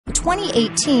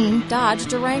2018 Dodge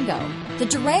Durango. The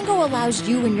Durango allows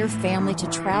you and your family to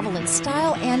travel in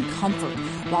style and comfort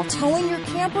while towing your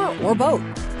camper or boat.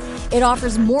 It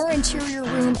offers more interior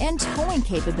room and towing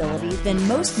capability than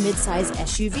most midsize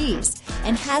SUVs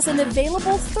and has an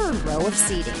available third row of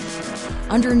seating.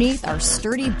 Underneath are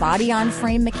sturdy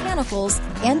body-on-frame mechanicals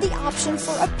and the option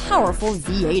for a powerful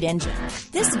V8 engine.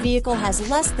 This vehicle has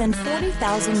less than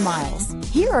 40,000 miles.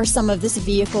 Here are some of this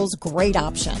vehicle's great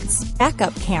options: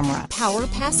 backup camera, power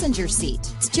passenger seat,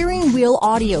 steering wheel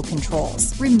audio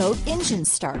controls, remote engine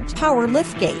start, power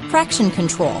liftgate, traction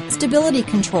control, stability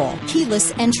control,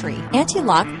 keyless entry,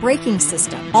 anti-lock braking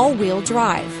system, all-wheel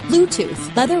drive,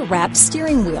 Bluetooth, leather-wrapped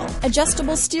steering wheel,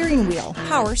 adjustable steering wheel,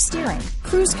 power steering,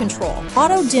 cruise control,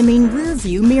 auto-dimming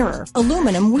rear-view mirror,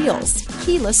 aluminum wheels,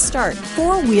 keyless start,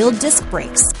 four-wheel disc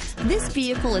brakes. This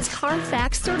vehicle is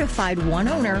Carfax certified one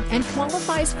owner and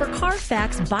qualifies for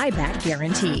Carfax buyback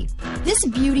guarantee. This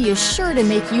beauty is sure to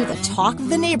make you the talk of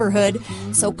the neighborhood,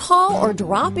 so call or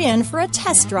drop in for a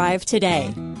test drive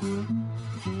today.